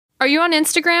Are you on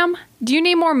Instagram? Do you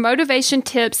need more motivation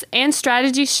tips and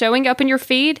strategies showing up in your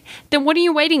feed? Then what are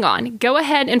you waiting on? Go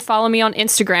ahead and follow me on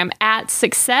Instagram at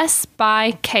Success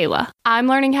by Kayla. I'm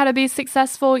learning how to be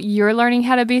successful. You're learning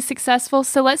how to be successful.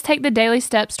 So let's take the daily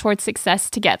steps towards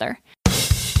success together.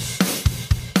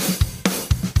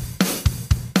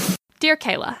 Dear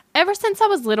Kayla, ever since I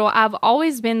was little, I've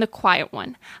always been the quiet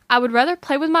one. I would rather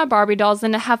play with my Barbie dolls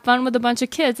than to have fun with a bunch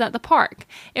of kids at the park.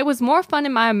 It was more fun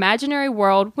in my imaginary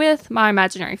world with my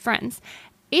imaginary friends.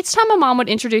 Each time my mom would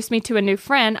introduce me to a new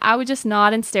friend, I would just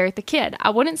nod and stare at the kid. I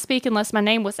wouldn't speak unless my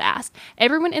name was asked.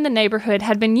 Everyone in the neighborhood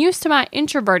had been used to my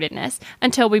introvertedness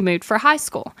until we moved for high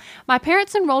school. My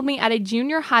parents enrolled me at a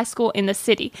junior high school in the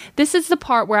city. This is the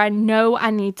part where I know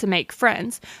I need to make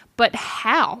friends. But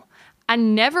how? I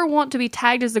never want to be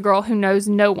tagged as the girl who knows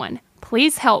no one.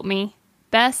 Please help me.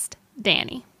 Best,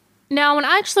 Danny. Now, when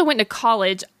I actually went to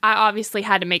college, I obviously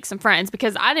had to make some friends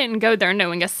because I didn't go there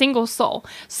knowing a single soul.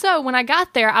 So when I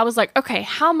got there, I was like, okay,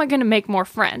 how am I going to make more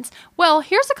friends? Well,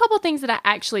 here's a couple things that I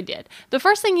actually did. The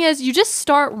first thing is you just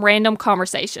start random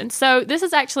conversations. So this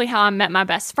is actually how I met my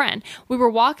best friend. We were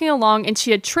walking along and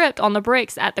she had tripped on the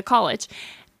bricks at the college.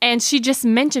 And she just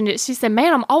mentioned it. She said,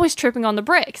 man, I'm always tripping on the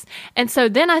bricks. And so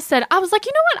then I was like,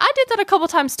 you know what? I did that a couple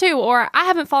times too. Or I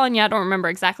haven't fallen yet. I don't remember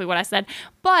exactly what I said.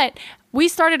 But we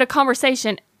started a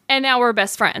conversation and now we're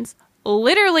best friends.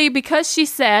 Literally because she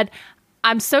said,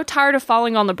 I'm so tired of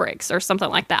falling on the bricks or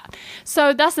something like that.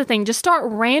 So that's the thing. Just start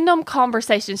random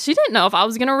conversations. She didn't know if I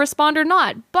was going to respond or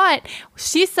not. But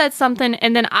she said something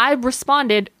and then I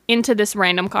responded into this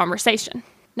random conversation.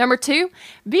 Number 2,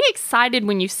 be excited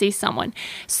when you see someone.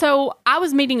 So I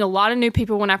was meeting a lot of new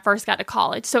people when I first got to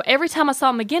college. So every time I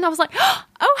saw them again, I was like,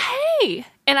 oh, hey.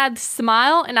 And I'd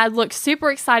smile and I'd look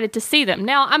super excited to see them.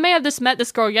 Now, I may have just met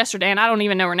this girl yesterday and I don't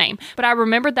even know her name, but I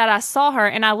remembered that I saw her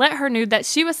and I let her know that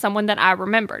she was someone that I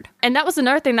remembered. And that was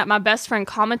another thing that my best friend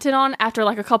commented on after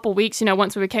like a couple weeks,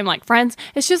 once we became like friends.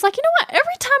 And she was like, you know what?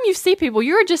 Every time you see people,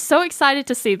 you're just so excited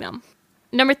to see them.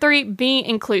 Number 3, be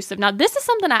inclusive. Now, this is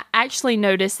something I actually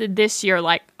noticed this year,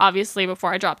 like obviously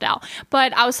before I dropped out.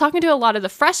 But I was talking to a lot of the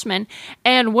freshmen,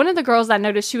 and one of the girls I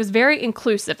noticed, she was very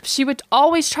inclusive. She would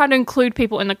always try to include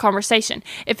people in the conversation.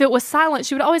 If it was silent,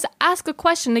 she would always ask a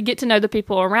question to get to know the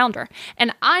people around her.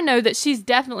 And I know that she's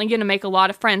definitely going to make a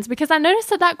lot of friends because I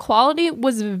noticed that quality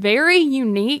was very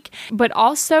unique, but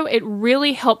also it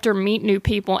really helped her meet new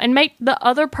people and make the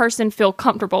other person feel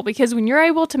comfortable. Because when you're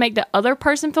able to make the other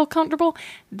person feel comfortable,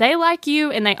 they like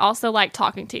you and they also like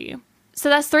talking to you. So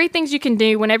that's 3 things you can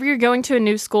do whenever you're going to a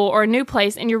new school or a new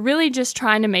place and you're really just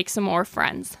trying to make some more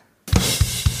friends.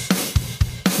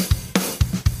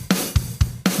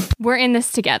 We're in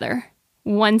this together,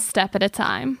 one step at a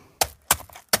time.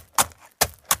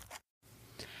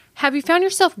 Have you found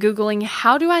yourself Googling,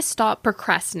 how do I stop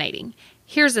procrastinating?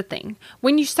 Here's the thing.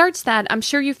 When you search that, I'm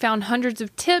sure you found hundreds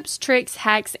of tips, tricks,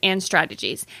 hacks, and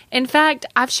strategies. In fact,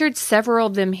 I've shared several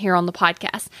of them here on the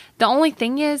podcast. The only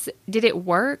thing is, did it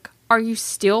work? Are you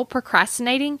still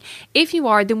procrastinating? If you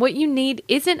are, then what you need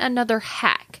isn't another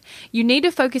hack. You need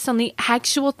to focus on the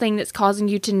actual thing that's causing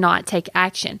you to not take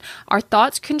action. Our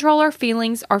thoughts control our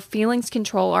feelings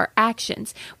control our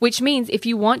actions, which means if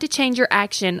you want to change your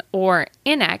action or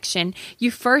inaction,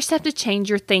 you first have to change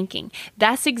your thinking.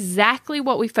 That's exactly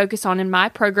what we focus on in my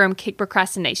program, Kick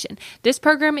Procrastination. This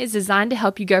program is designed to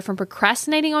help you go from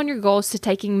procrastinating on your goals to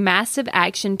taking massive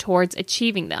action towards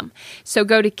achieving them. So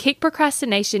go to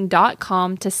kickprocrastination.com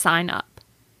to sign up.